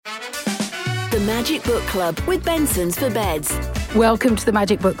The Magic Book Club with Benson's for Beds. Welcome to the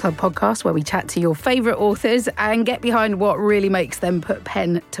Magic Book Club podcast, where we chat to your favourite authors and get behind what really makes them put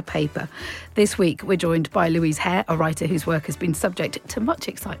pen to paper. This week, we're joined by Louise Hare, a writer whose work has been subject to much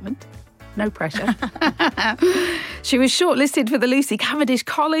excitement. No pressure. She was shortlisted for the Lucy Cavendish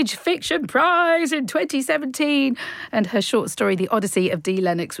College Fiction Prize in 2017, and her short story, The Odyssey of D.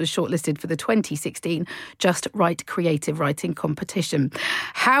 Lennox, was shortlisted for the 2016 Just Right Creative Writing Competition.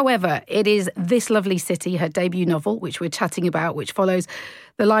 However, it is This Lovely City, her debut novel, which we're chatting about, which follows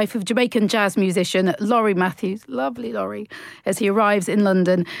the life of Jamaican jazz musician Lawrie Matthews, lovely Lawrie, as he arrives in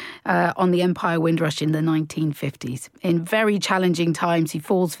London on the Empire Windrush in the 1950s. In very challenging times, he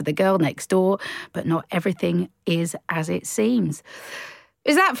falls for the girl next door, but not everything is as it seems.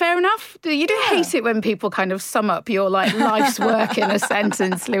 Is that fair enough? You do hate it when people kind of sum up your life's work in a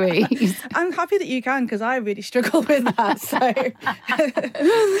sentence, Louise. I'm happy that you can, because I really struggle with that. So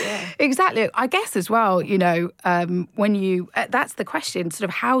Exactly. I guess as well, when you that's the question, sort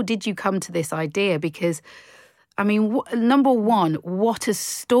of how did you come to this idea? Because I mean, number one, what a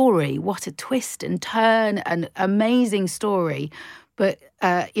story, what a twist and turn, an amazing story. But,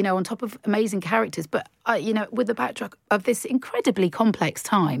 on top of amazing characters, but, with the backdrop of this incredibly complex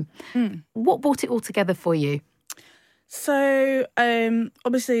time. What brought it all together for you? So,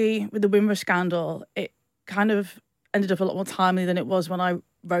 obviously, with the Windrush Scandal, it kind of ended up a lot more timely than it was when I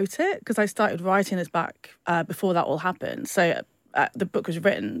wrote it, because I started writing this back before that all happened. So the book was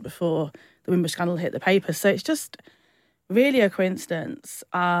written before the Windrush Scandal hit the paper. So it's just really a coincidence.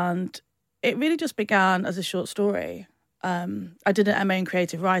 And it really just began as a short story. I did an MA in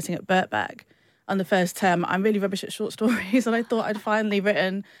creative writing at Birkbeck, and the first term I'm really rubbish at short stories, and I thought I'd finally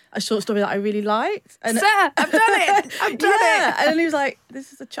written a short story that I really liked. And Sir, I've done it! I've done it! And he was like,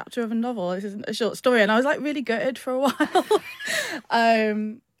 this is a chapter of a novel, this isn't a short story. And I was like really gutted for a while.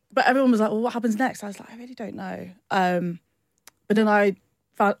 But everyone was like, well, what happens next? I was like, I really don't know. But then I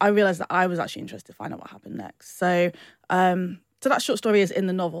realised that I was actually interested to find out what happened next. So that short story is in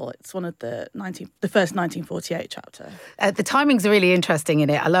the novel. It's one of the first 1948 chapter. The timing's really interesting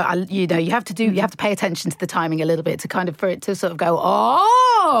in it. You have to pay attention to the timing a little bit for it to sort of go,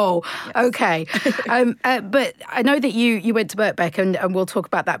 oh, yes. Okay. But I know that you went to Birkbeck, and we'll talk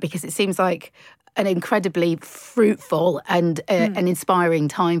about that, because it seems like an incredibly fruitful and an inspiring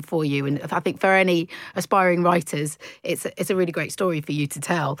time for you. And I think for any aspiring writers, it's a really great story for you to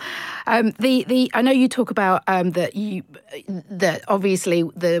tell. I know you talk about that obviously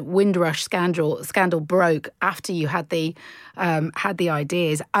the Windrush scandal broke after you had the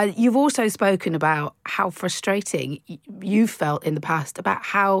ideas. You've also spoken about how frustrating you felt in the past about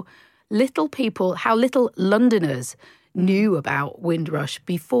how little Londoners knew about Windrush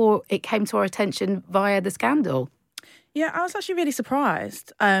before it came to our attention via the scandal. Yeah, I was actually really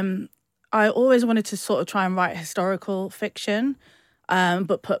surprised. I always wanted to sort of try and write historical fiction,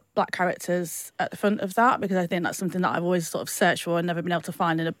 but put black characters at the front of that, because I think that's something that I've always sort of searched for and never been able to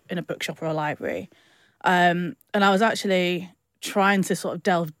find in a bookshop or a library. And I was actually trying to sort of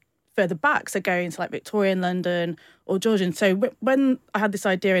delve further back, so going to Victorian London or Georgian. So when I had this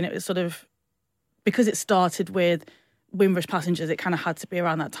idea, and it was sort of, because it started with Windrush passengers, it kind of had to be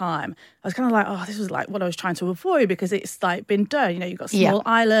around that time. I was kind of like, oh, this was what I was trying to avoid, because it's been done. You've got Small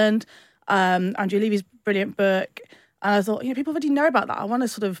Island, Andrew Levy's brilliant book. And I thought, people already know about that. I want to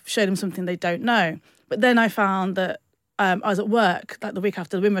sort of show them something they don't know. But then I found that I was at work the week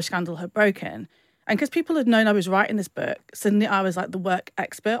after the Windrush Scandal had broken. And because people had known I was writing this book, suddenly I was the work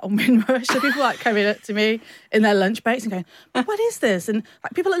expert on Windrush. So people coming up to me in their lunch breaks and going, what is this? And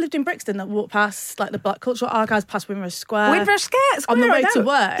people that lived in Brixton that walked past the Black Cultural Archives, past Windrush Square. Windrush Square? On the way to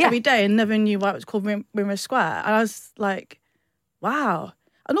work every day, and never knew why it was called Windrush Square. And I was like, wow.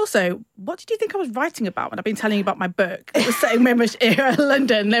 And also, what did you think I was writing about when I've been telling you about my book? It was set in Windrush era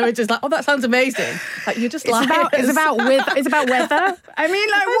London. They were just like, oh, that sounds amazing. You're just it's about weather. I mean,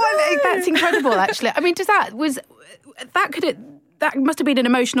 what? That's incredible, actually. I mean, that must have been an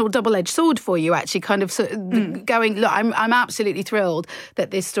emotional double-edged sword for you, actually, kind of going, look, I'm absolutely thrilled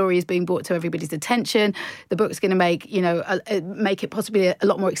that this story is being brought to everybody's attention. The book's going to make it possibly a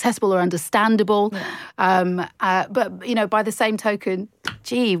lot more accessible or understandable. Yeah. But by the same token,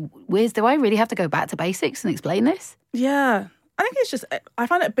 gee whiz, do I really have to go back to basics and explain this? Yeah. I think it's just, I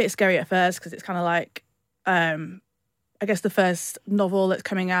find it a bit scary at first, because it's kind of I guess the first novel that's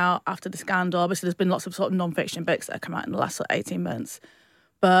coming out after the scandal. Obviously, there's been lots of sort of non-fiction books that have come out in the last 18 months.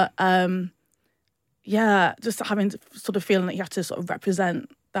 But, just having sort of feeling that you have to sort of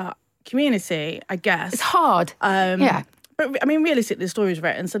represent that community, I guess. It's hard. But, I mean, realistically, the story is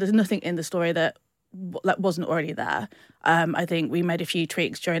written, so there's nothing in the story that that wasn't already there. I think we made a few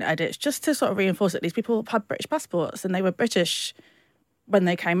tweaks during edits just to sort of reinforce that these people had British passports and they were British when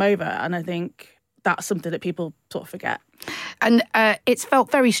they came over. And I think that's something that people sort of forget. And it's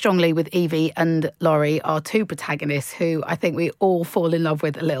felt very strongly with Evie and Lawrie, our two protagonists, who I think we all fall in love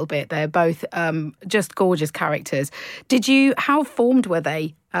with a little bit. They're both just gorgeous characters. How formed were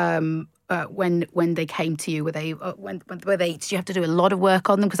they when they came to you? Were they did you have to do a lot of work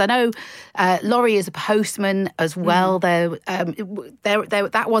on them? Because I know Lawrie is a postman as well.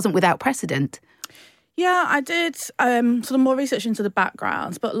 That wasn't without precedent. Yeah, I did sort of more research into the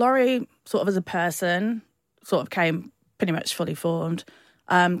backgrounds, but Lawrie, sort of as a person, sort of came pretty much fully formed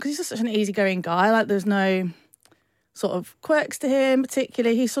because he's just such an easygoing guy. Like, there's no sort of quirks to him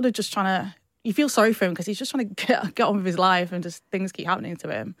particularly. He's sort of just trying to. You feel sorry for him because he's just trying to get on with his life, and just things keep happening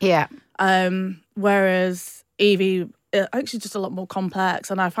to him. Yeah. Whereas Evie, I think she's just a lot more complex,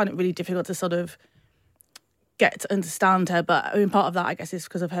 and I find it really difficult to sort of get to understand her. But I mean, part of that, I guess, is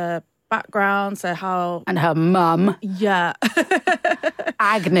because of her background. So how and her mum, yeah,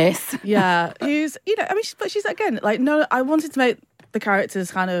 Agnes, yeah, who's but she's again like no. I wanted to make the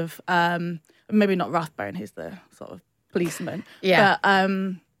characters kind of maybe not Rathbone, who's the sort of policeman, yeah, but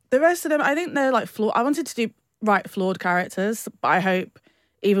the rest of them, I think they're like flawed. I wanted to write flawed characters, but I hope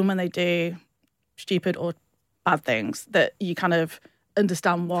even when they do stupid or bad things, that you kind of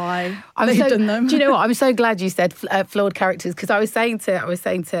understand why they've done them. Do you know what? I'm so glad you said flawed characters, because I was saying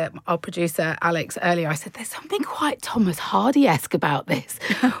to our producer Alex earlier, I said there's something quite Thomas Hardy-esque about this.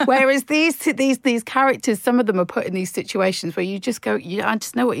 Whereas these characters, some of them are put in these situations where you just go, I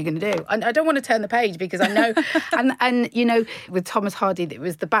just know what you're going to do. I don't want to turn the page because I know, and with Thomas Hardy,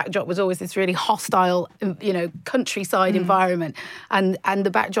 the backdrop was always this really hostile, countryside environment, and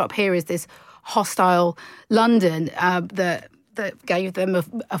the backdrop here is this hostile London that gave them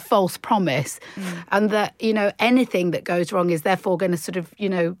a false promise, and that anything that goes wrong is therefore going to sort of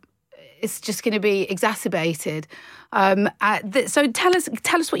it's just going to be exacerbated. So tell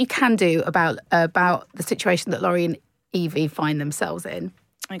us what you can do about the situation that Lawrie and Evie find themselves in.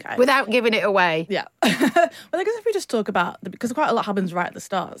 Okay. Without giving it away. Yeah. Well, I guess if we just talk about because quite a lot happens right at the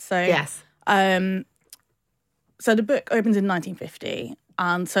start. So yes. So the book opens in 1950,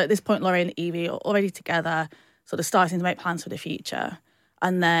 and so at this point, Lawrie and Evie are already together, sort of starting to make plans for the future.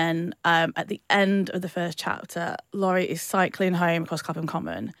 And then at the end of the first chapter, Lawrie is cycling home across Clapham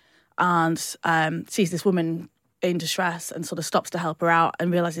Common and sees this woman in distress and sort of stops to help her out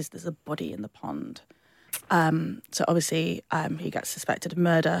and realises there's a body in the pond. So obviously he gets suspected of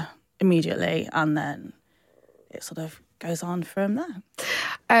murder immediately, and then it sort of goes on from there.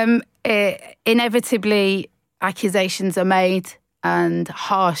 Inevitably, accusations are made and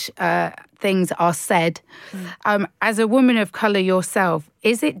harsh things are said. As a woman of colour yourself,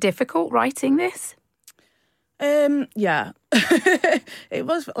 is it difficult writing this? Yeah. It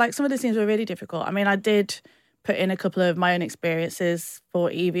was, like, some of the scenes were really difficult. I mean, I did put in a couple of my own experiences for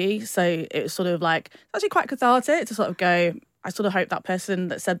Evie, so it was sort of like, actually quite cathartic to sort of go, I sort of hope that person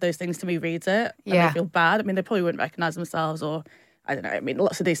that said those things to me reads it and they feel bad. I mean, they probably wouldn't recognise themselves, or I don't know. I mean,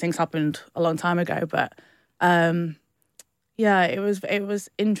 lots of these things happened a long time ago, but yeah, it was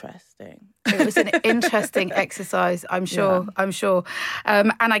interesting. It was an interesting exercise, I'm sure. Yeah. I'm sure.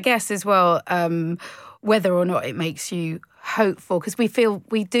 And I guess as well, whether or not it makes you hopeful, because we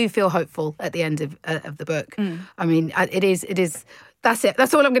do feel hopeful at the end of the book. I mean, it is. That's it.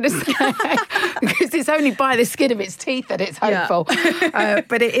 That's all I'm going to say. Because it's only by the skin of its teeth that it's hopeful. Yeah.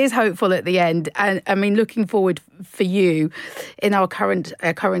 But it is hopeful at the end. And I mean, looking forward for you in our current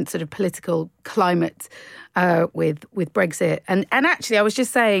sort of political climate with Brexit. And actually, I was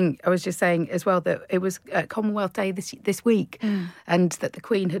just saying as well that it was Commonwealth Day this week, and that the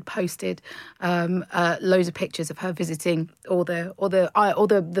Queen had posted loads of pictures of her visiting all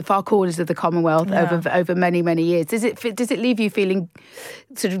the far corners of the Commonwealth over many years. Does it leave you feeling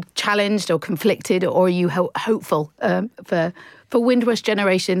sort of challenged or conflicted, or are you hopeful for Windrush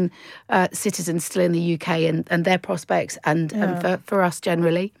generation citizens still in the UK and their prospects and for us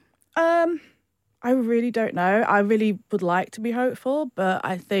generally? I really don't know. I really would like to be hopeful, but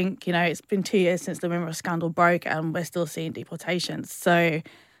I think, it's been 2 years since the Windrush Scandal broke and we're still seeing deportations. So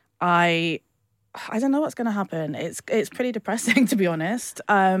I don't know what's going to happen. It's pretty depressing, to be honest.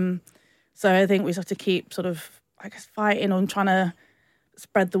 So I think we just have to keep sort of, I guess, fighting on trying to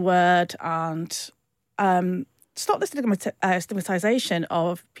spread the word and stop the stigmatisation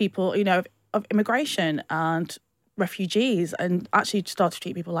of people, of immigration and refugees, and actually start to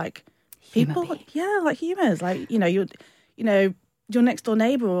treat people like people, like humans, like your next door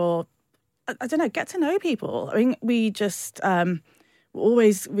neighbour, or I don't know, get to know people. I mean, we just we're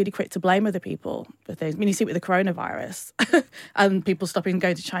always really quick to blame other people for things. I mean, you see it with the coronavirus and people stopping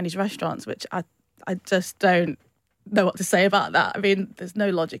going to Chinese restaurants, which I just don't know what to say about that. I mean, there's no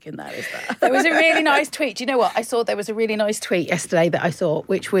logic in there, is there? There was a really nice tweet. Do you know what? I saw there was a really nice tweet yesterday that I saw,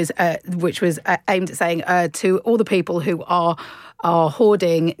 which was aimed at saying to all the people who are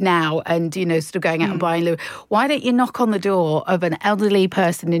hoarding now and, sort of going out and buying, why don't you knock on the door of an elderly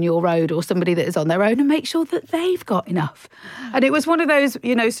person in your road or somebody that is on their own and make sure that they've got enough? And it was one of those,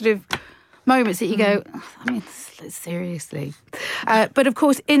 sort of moments that you go, I mean, seriously. But of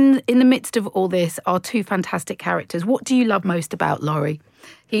course, in the midst of all this are two fantastic characters. What do you love most about Lawrie?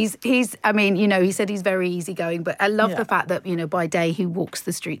 He's I mean, he said he's very easygoing, but I love the fact that, by day he walks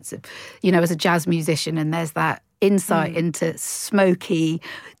the streets of, as a jazz musician, and there's that insight into smoky,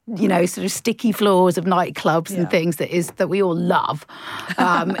 sort of sticky floors of nightclubs and things that we all love,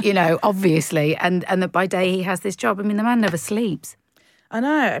 obviously. And that by day he has this job. I mean, the man never sleeps. I know.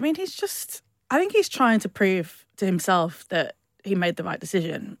 I mean, I think he's trying to prove to himself that he made the right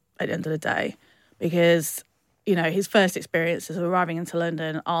decision at the end of the day, because, his first experiences of arriving into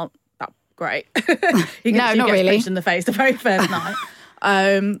London aren't that great. He gets really. punched in the face the very first night.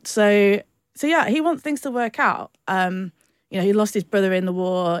 So yeah, he wants things to work out. He lost his brother in the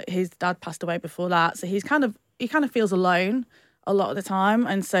war. His dad passed away before that. So he kind of feels alone a lot of the time.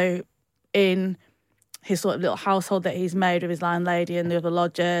 And so in his sort of little household that he's made with his landlady and the other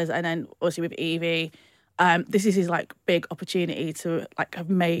lodgers, and then obviously with Evie, this is his big opportunity to have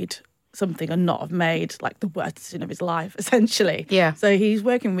made something and not have made the worst decision of his life, essentially. Yeah. So he's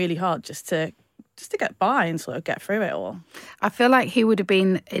working really hard just to get by and sort of get through it all. I feel like he would have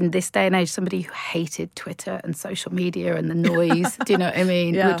been, in this day and age, somebody who hated Twitter and social media and the noise. Do you know what I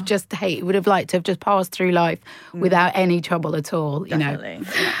mean? Yeah. Would have liked to have just passed through life without any trouble at all. Definitely.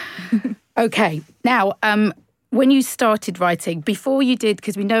 Yeah. Okay. Now, when you started writing, before you did,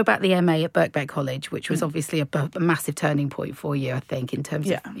 because we know about the MA at Birkbeck College, which was obviously a massive turning point for you, I think, in terms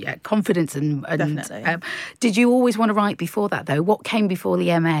of confidence and Definitely. Did you always want to write before that, though? What came before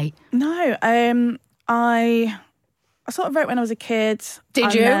the MA? No, I sort of wrote when I was a kid.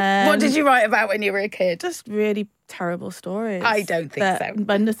 Did you? What did you write about when you were a kid? Just really terrible stories. I don't think so.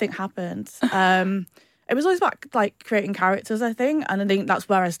 But nothing happened. It was always about creating characters, I think, and I think that's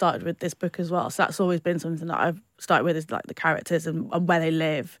where I started with this book as well. So that's always been something that I've started with, is the characters and where they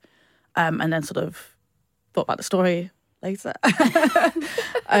live, and then sort of thought about the story later.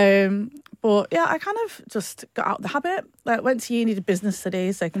 But yeah, I kind of just got out of the habit. Went to uni, did business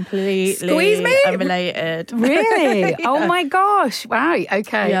studies, so completely unrelated. Really? Yeah. Oh my gosh! Wow.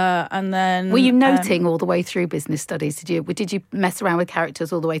 Okay. Yeah, and then were you noting all the way through business studies? Did you mess around with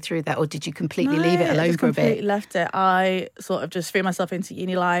characters all the way through that, or did you completely leave it alone for a bit? Completely left it. I sort of just threw myself into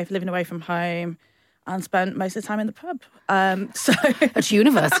uni life, living away from home, and spent most of the time in the pub. So at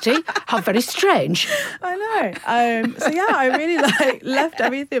university, how very strange. I know. So yeah, I really left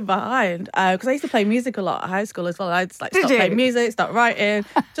everything behind, because I used to play music a lot at high school as well. I'd stop playing music, start writing,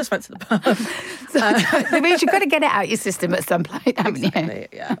 just went to the pub. That means you've got to get it out your system at some point, haven't you?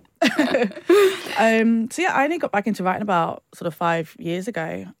 Yeah. So yeah, I only got back into writing about sort of 5 years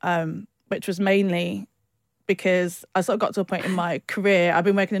ago, which was mainly because I sort of got to a point in my career. I've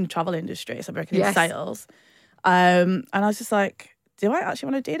been working in the travel industry, so I'm working in sales. And I was just like, do I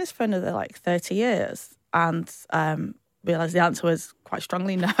actually want to do this for another 30 years? And realised the answer was quite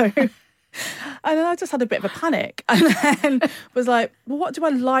strongly no. And then I just had a bit of a panic, and then was like, well, what do I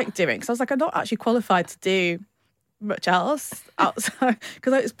like doing? Because I was like, I'm not actually qualified to do much else outside,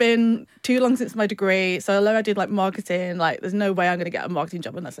 because it's been too long since my degree. So although I did marketing, there's no way I'm going to get a marketing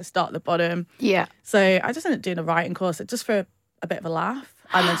job unless I start at the bottom. Yeah. So I just ended up doing a writing course just for a bit of a laugh,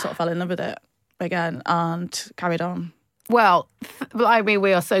 and then sort of fell in love with it again and carried on. Well, I mean,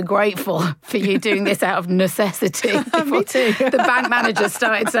 we are so grateful for you doing this out of necessity. Me too. The bank manager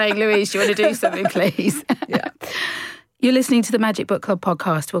started saying, Louise, do you want to do something, please? Yeah. You're listening to the Magic Book Club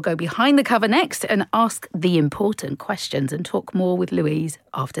podcast. We'll go behind the cover next and ask the important questions and talk more with Louise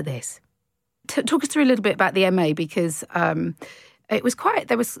after this. Talk us through a little bit about the MA, because there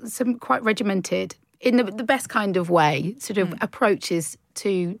was some quite regimented, in the best kind of way, sort of approaches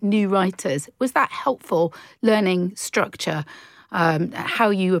to new writers. Was that helpful, learning structure,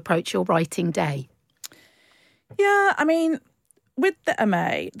 how you approach your writing day? Yeah, I mean, with the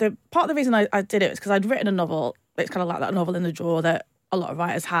MA, the part of the reason I did it was because I'd written a novel. It's kind of like that novel in the drawer that a lot of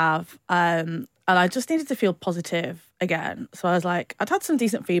writers have. And I just needed to feel positive again. So I was like, I'd had some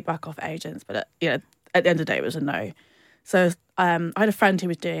decent feedback off agents, but at the end of the day, it was a no. So I had a friend who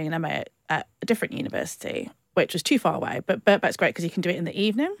was doing an MA at a different university, which was too far away. But Birkbeck's great because you can do it in the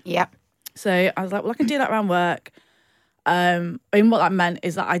evening. Yeah. So I was like, well, I can do that around work. I mean, what that meant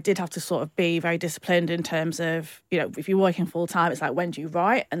is that I did have to sort of be very disciplined in terms of, if you're working full time, it's like, when do you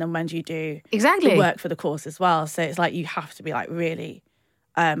write? And then when do you do the work for the course as well? So it's like, you have to be like really,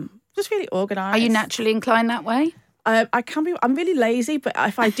 just really organised. Are you naturally inclined that way? I can be. I'm really lazy, but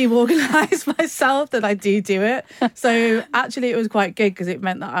if I do organise myself, then I do it. So actually, it was quite good because it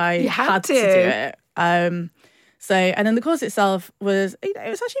meant that I had to do it. So, and then the course itself was, it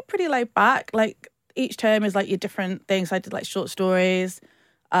was actually pretty laid back. Like, each term is like your different things. I did like short stories.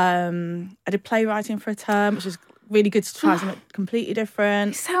 I did playwriting for a term, which is really good to try something completely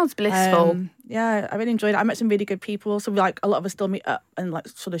different. It sounds blissful. Yeah, I really enjoyed it. I met some really good people. So like a lot of us still meet up and like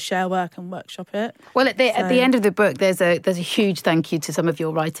sort of share work and workshop it. Well, at the end of the book, there's a huge thank you to some of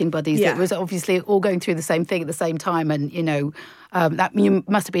your writing buddies that was obviously all going through the same thing at the same time, and that you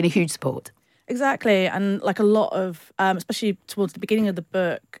must have been a huge support. Exactly, and like a lot of, especially towards the beginning of the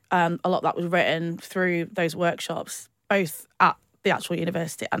book, a lot of that was written through those workshops, both at the actual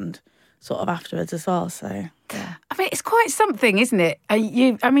university and sort of afterwards as well. So, yeah. I mean, it's quite something, isn't it?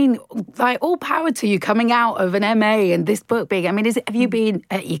 Like, all power to you coming out of an MA and this book being. I mean,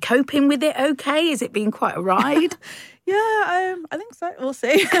 are you coping with it okay? Has it been quite a ride? Yeah, I think so. We'll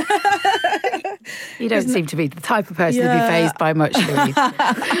see. You don't seem to be the type of person to be fazed by much, Louise.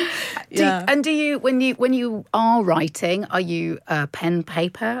 Do you, when you are writing, are you pen,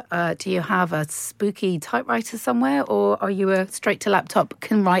 paper? Do you have a spooky typewriter somewhere, or are you a straight to laptop,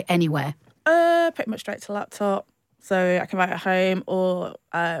 can write anywhere? Pretty much straight to laptop. So I can write at home or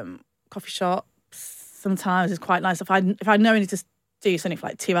coffee shops. Sometimes it's quite nice if I know I need to do something for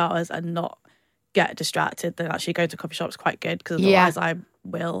like 2 hours and not get distracted, then actually go to coffee shops quite good, because otherwise I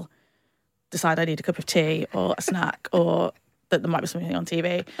will decide I need a cup of tea or a snack or that there might be something on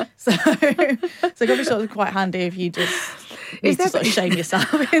TV. So coffee shops are quite handy if you just need to sort of shame yourself.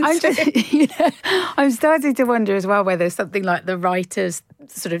 I'm starting to wonder as well whether something like the writer's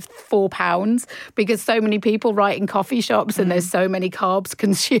sort of £4, because so many people write in coffee shops and there's so many carbs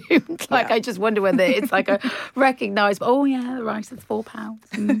consumed. I just wonder whether it's like a recognised, the writer's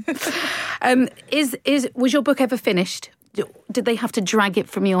 £4. Was your book ever finished? Did they have to drag it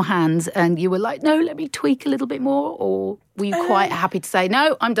from your hands and you were like, no, let me tweak a little bit more? Or were you quite happy to say,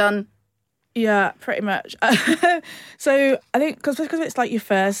 no, I'm done? Yeah, pretty much. So I think because it's like your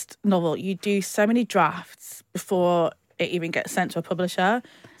first novel, you do so many drafts before it even gets sent to a publisher.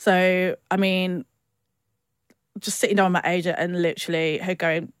 So, I mean, just sitting down with my agent and literally her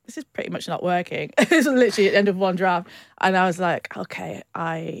going, this is pretty much not working. It was literally at the end of one draft. And I was like, okay,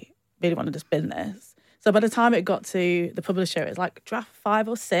 I really want to just bin this. So by the time it got to the publisher, it was like draft 5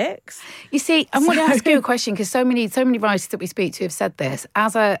 or 6. You see, I want to ask you a question, because so many writers that we speak to have said this.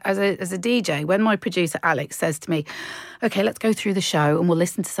 As a DJ, when my producer Alex says to me, okay, let's go through the show and we'll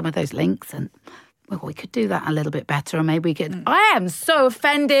listen to some of those links, and we could do that a little bit better, or maybe we could. I am so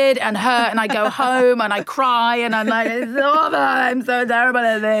offended and hurt, and I go home and I cry and I'm like, I'm so terrible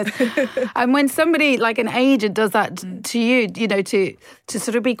at this. And when somebody like an agent does that to you, to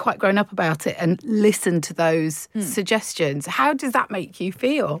sort of be quite grown up about it and listen to those suggestions, how does that make you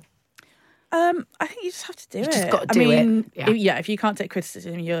feel? I think you just have to do it. You just got to do it. If you can't take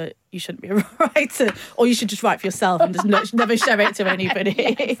criticism, you shouldn't be a writer, or you should just write for yourself and just never share it to anybody.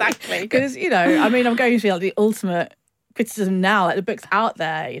 Exactly. Because I'm going through like the ultimate criticism now. Like, the book's out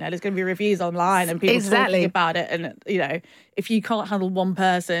there. There's going to be reviews online and people talking about it. And if you can't handle one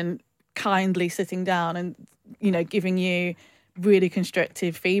person kindly sitting down and giving you really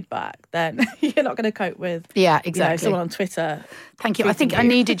constructive feedback, then you're not going to cope with someone on Twitter. Thank you. I think I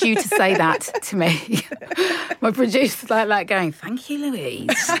needed you to say that to me. My producer's like going, thank you, Louise.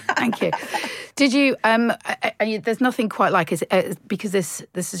 Thank you. Did you there's nothing quite like it, because this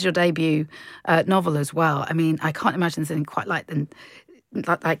is your debut novel as well. I mean, I can't imagine something quite like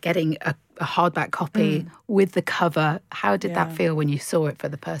getting a hardback copy with the cover. How did that feel when you saw it for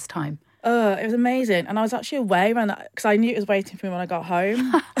the first time? It was amazing. And I was actually away because I knew it was waiting for me when I got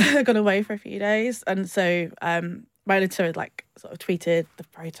home. I got away for a few days. And so my editor had sort of tweeted the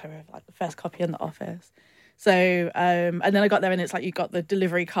photo of the first copy in the office. So, and then I got there and it's like you got the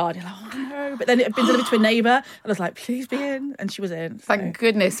delivery card. You're like, oh no. But then it had been delivered to a neighbour. And I was like, please be in. And she was in. So, thank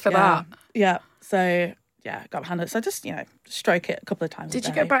goodness for that. Yeah. So, got handed. So just, stroke it a couple of times. Did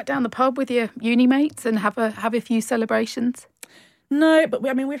you go back down the pub with your uni mates and have a few celebrations? No, but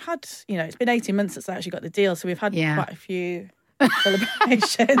we've had, it's been 18 months since I actually got the deal, so we've had quite a few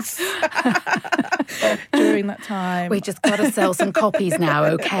celebrations during that time. We just got to sell some copies now,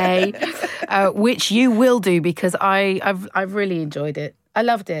 okay? Which you will do, because I've really enjoyed it. I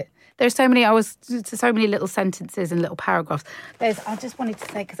loved it. There's so many little sentences and little paragraphs. I just wanted to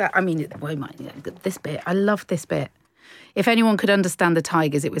say, because this bit, I love this bit. If anyone could understand the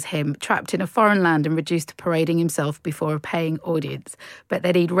tigers, it was him, trapped in a foreign land and reduced to parading himself before a paying audience. But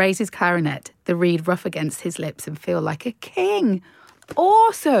then he'd raise his clarinet, the reed rough against his lips, and feel like a king.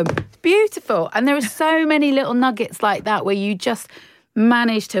 Awesome. Beautiful. And there are so many little nuggets like that where you just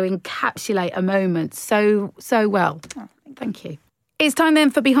manage to encapsulate a moment so well. Oh, thank you. It's time then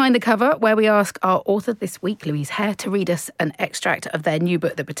for Behind the Cover, where we ask our author this week, Louise Hare, to read us an extract of their new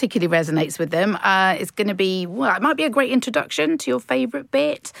book that particularly resonates with them. It's going to be, well, it might be a great introduction to your favourite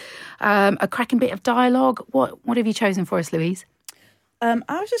bit, a cracking bit of dialogue. What have you chosen for us, Louise? I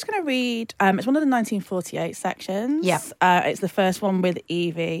was just going to read, it's one of the 1948 sections. Yeah. It's the first one with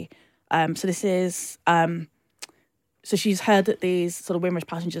Evie. So this is, so she's heard that these sort of Windrush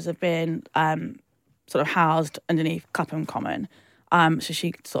passengers have been sort of housed underneath Clapham Common. So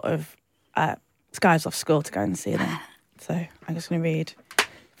she sort of skies off school to go and see them. So I'm just going to read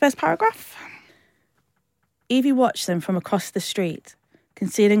first paragraph. Evie watched them from across the street,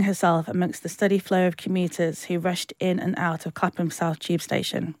 concealing herself amongst the steady flow of commuters who rushed in and out of Clapham South Tube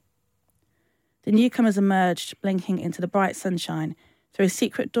Station. The newcomers emerged, blinking into the bright sunshine through a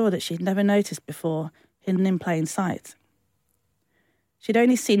secret door that she'd never noticed before, hidden in plain sight. She'd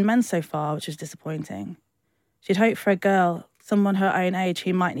only seen men so far, which was disappointing. She'd hoped for a girl, someone her own age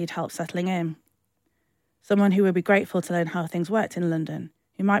who might need help settling in. Someone who would be grateful to learn how things worked in London,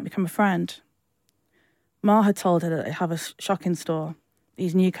 who might become a friend. Ma had told her that they'd have a shock in store.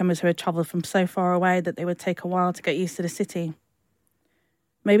 These newcomers who had travelled from so far away that they would take a while to get used to the city.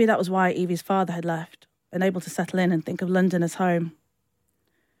 Maybe that was why Evie's father had left, unable to settle in and think of London as home.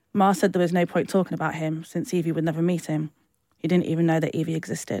 Ma said there was no point talking about him, since Evie would never meet him. He didn't even know that Evie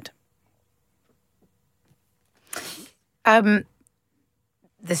existed.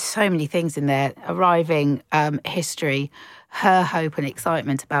 There's so many things in there. Arriving, history, her hope and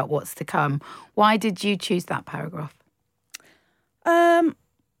excitement about what's to come. Why did you choose that paragraph?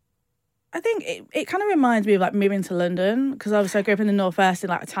 I think it kind of reminds me of like moving to London, because obviously I grew up in the northwest in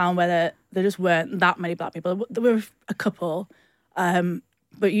like a town where there just weren't that many black people. There were a couple,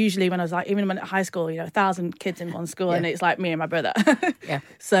 but usually when I was like, even when at high school, 1,000 kids in one school, and it's like me and my brother. Yeah.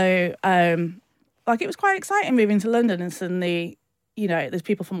 So like it was quite exciting moving to London, and suddenly there's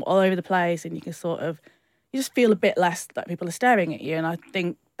people from all over the place, and you just feel a bit less that people are staring at you. And I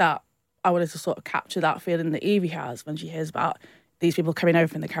think that I wanted to sort of capture that feeling that Evie has when she hears about these people coming over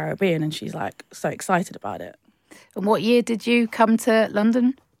from the Caribbean, and she's like so excited about it. And what year did you come to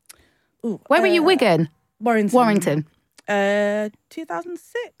London? Where were you, Wigan? Warrington.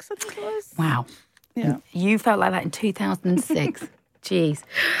 2006, I think it was. Wow. Yeah. You felt like that in 2006. Jeez.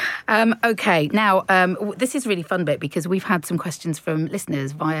 Okay, now this is a really fun bit because we've had some questions from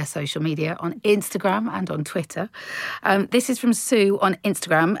listeners via social media on Instagram and on Twitter. This is from Sue on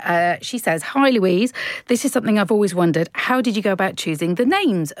Instagram. She says, "Hi Louise, this is something I've always wondered. How did you go about choosing the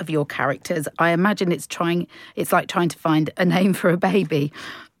names of your characters? I imagine it's like trying to find a name for a baby."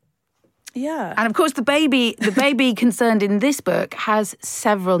 Yeah. And of course the baby concerned in this book has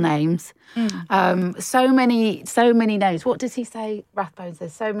several names. So many names. What does he say? Rathbone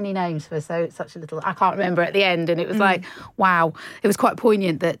says so many names for such a little. I can't remember at the end, and it was like, wow. It was quite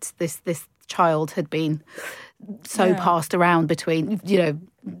poignant that this child had been so passed around between,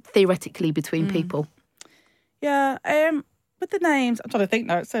 theoretically between people. Yeah. With the names, I'm trying to think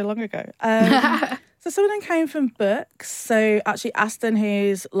now. It's so long ago. So some of them came from books. So actually, Aston,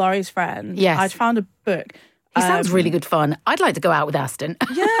 who's Laurie's friend, yes, I'd found a book. He sounds really good fun. I'd like to go out with Aston.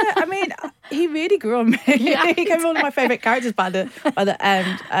 Yeah, I mean, he really grew on me. Yeah, he became one of my favourite characters by the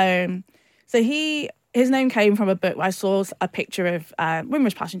end. So his name came from a book where I saw a picture of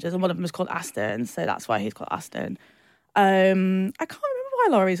Windrush passengers, and one of them was called Aston, so that's why he's called Aston. I can't remember why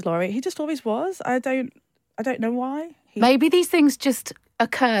Laurie's Lawrie. He just always was. I don't know why. Maybe these things just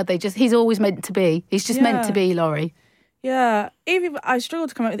occur. He's always meant to be. He's just meant to be Lawrie. Yeah, Evie. I struggled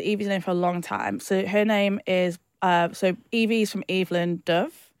to come up with Evie's name for a long time. So her name is Evie's from Evelyn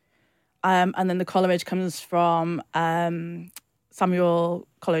Dove, and then the Coleridge comes from Samuel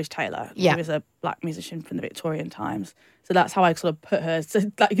Coleridge Taylor, who was a black musician from the Victorian times. So that's how I sort of put her. So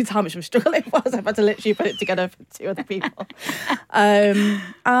like, you can tell how much of a struggle it was. I've had to literally put it together for two other people.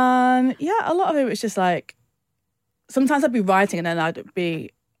 And yeah, a lot of it was just like, sometimes I'd be writing and then I'd be,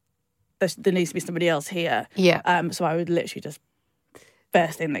 there needs to be somebody else here. Yeah. So I would literally just,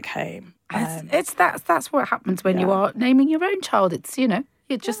 first thing that came. That's what happens when you are naming your own child. It's,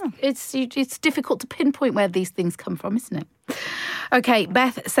 it's difficult to pinpoint where these things come from, isn't it? Okay,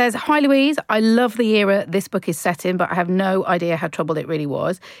 Beth says, "Hi Louise, I love the era this book is set in, but I have no idea how troubled it really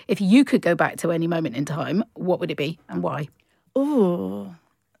was. If you could go back to any moment in time, what would it be and why?" Oh,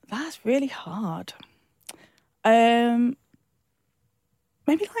 that's really hard. Maybe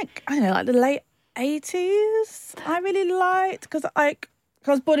like, I don't know, like the late 80s I really liked, because I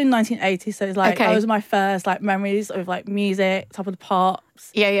was born in 1980, so it's like that was my first like memories of like music, Top of the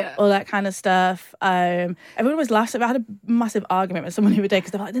Pops, all that kind of stuff. Everyone always laughs. I had a massive argument with someone the other day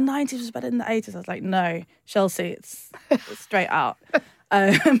because they're like, the 90s was better than the 80s. I was like, no, Chelsea, it's straight out.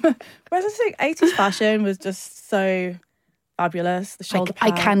 Whereas I think 80s fashion was just so fabulous. The shoulder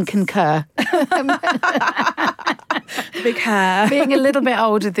pads. I can concur. Big hair. Being a little bit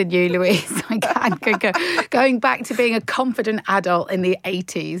older than you, Louise, I can concur. Going back to being a confident adult in the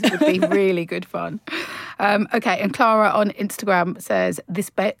 80s would be really good fun. Okay, and Clara on Instagram says, this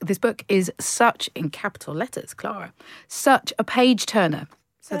book is such, in capital letters, Clara, such a page turner.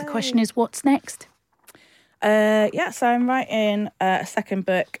 So the question is, what's next? So I'm writing a second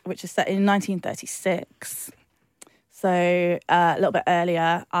book, which is set in 1936. So a little bit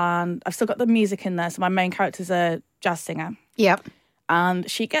earlier, and I've still got the music in there. So my main character's a jazz singer. Yep. And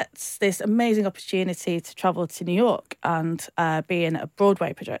she gets this amazing opportunity to travel to New York and be in a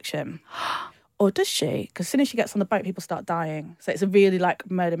Broadway production. Or does she? Because as soon as she gets on the boat, people start dying. So it's a really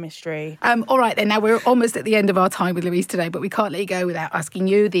like murder mystery. All right then, now we're almost at the end of our time with Louise today, but we can't let you go without asking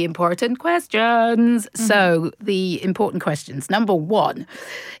you the important questions. Mm-hmm. So the important questions. Number one,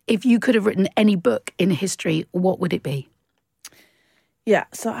 if you could have written any book in history, what would it be? Yeah,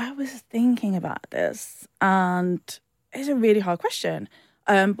 so I was thinking about this, and it's a really hard question.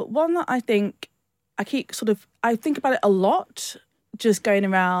 But one that I think I think about it a lot, just going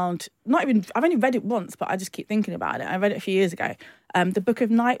around, I've only read it once, but I just keep thinking about it. I read it a few years ago. The Book of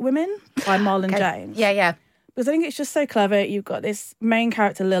Night Women by Marlon James. Yeah. Because I think it's just so clever. You've got this main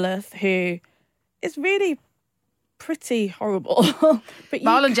character, Lilith, who is really pretty horrible. But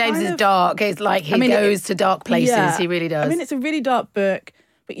Marlon James is dark. It's like he goes to dark places. Yeah. He really does. I mean, it's a really dark book,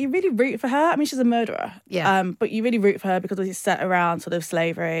 but you really root for her. I mean, she's a murderer. Yeah. But you really root for her because it's set around sort of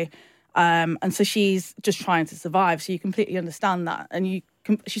slavery. And so she's just trying to survive. So you completely understand that. And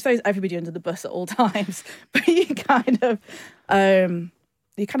she throws everybody under the bus at all times. But you kind of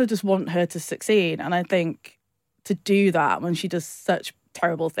just want her to succeed. And I think to do that when she does such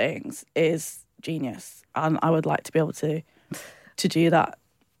terrible things is genius. And I would like to be able to do that.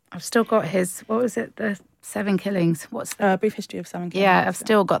 I've still got his, what was it, the 7 Killings? What's the Brief History of 7 Killings? Yeah, I've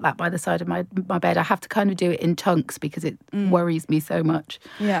still got that by the side of my bed. I have to kind of do it in chunks because it worries me so much.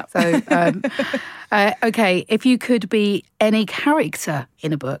 Yeah. So, okay, if you could be any character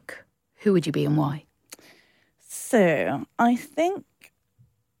in a book, who would you be and why? So, I think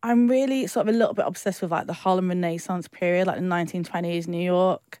I'm really sort of a little bit obsessed with like the Harlem Renaissance period, like the 1920s New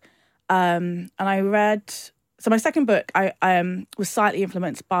York. And I read... So my second book, I was slightly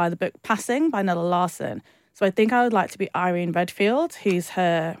influenced by the book Passing by Nella Larson. So I think I would like to be Irene Redfield, who's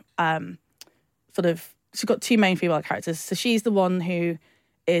her she's got 2 main female characters. So she's the one who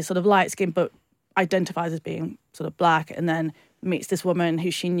is sort of light-skinned but identifies as being sort of black, and then meets this woman who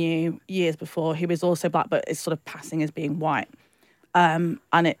she knew years before who is also black but is sort of passing as being white. And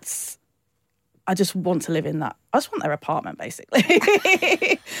I just want to live in that. I just want their apartment, basically.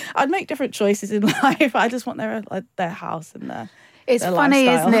 I'd make different choices in life. I just want their house and their It's funny,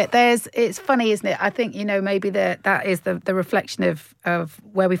 lifestyle. isn't it? It's funny, isn't it? I think, maybe that is the reflection of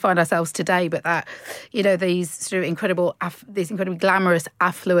where we find ourselves today, but that, these sort of this incredibly glamorous,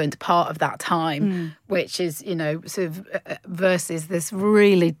 affluent part of that time, which is, sort of versus this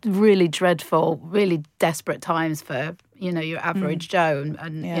really, really dreadful, really desperate times for, your average Joe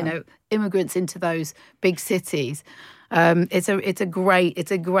and immigrants into those big cities. It's a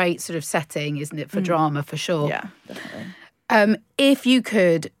great sort of setting, isn't it, for drama, for sure. Yeah, definitely. If you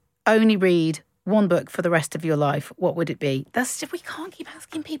could only read one book for the rest of your life, what would it be? We can't keep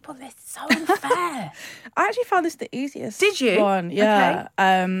asking people this. It's so unfair. I actually found this the easiest. Did you? One, yeah.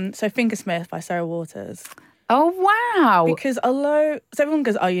 Okay. So Fingersmith by Sarah Waters. Oh, wow. Because everyone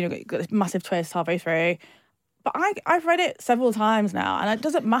goes, you've got this massive twist halfway through. But I've read it several times now, and it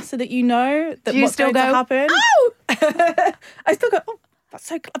doesn't matter that that what's going to happen. Oh! I still go, that's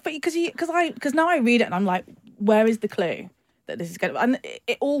so... But because now I read it and I'm like, where is the clue that this is going to... And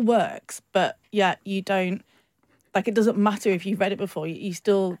it all works, but yeah, you don't... Like, it doesn't matter if you've read it before. You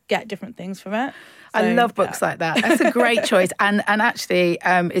still get different things from it. So, I love books like that. That's a great choice. And actually,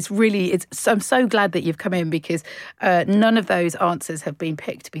 I'm so glad that you've come in because none of those answers have been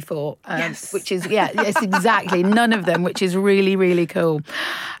picked before. Yes. Which is, yes, exactly. None of them, which is really, really cool.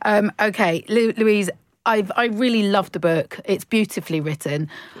 Okay, Louise, I really loved the book. It's beautifully written.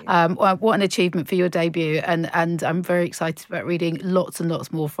 What an achievement for your debut. And I'm very excited about reading lots and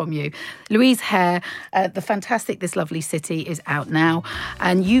lots more from you. Louise Hare, the fantastic This Lovely City is out now.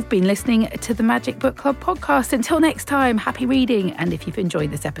 And you've been listening to the Magic Book Club podcast. Until next time, happy reading. And if you've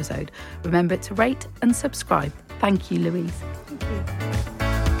enjoyed this episode, remember to rate and subscribe. Thank you, Louise. Thank you.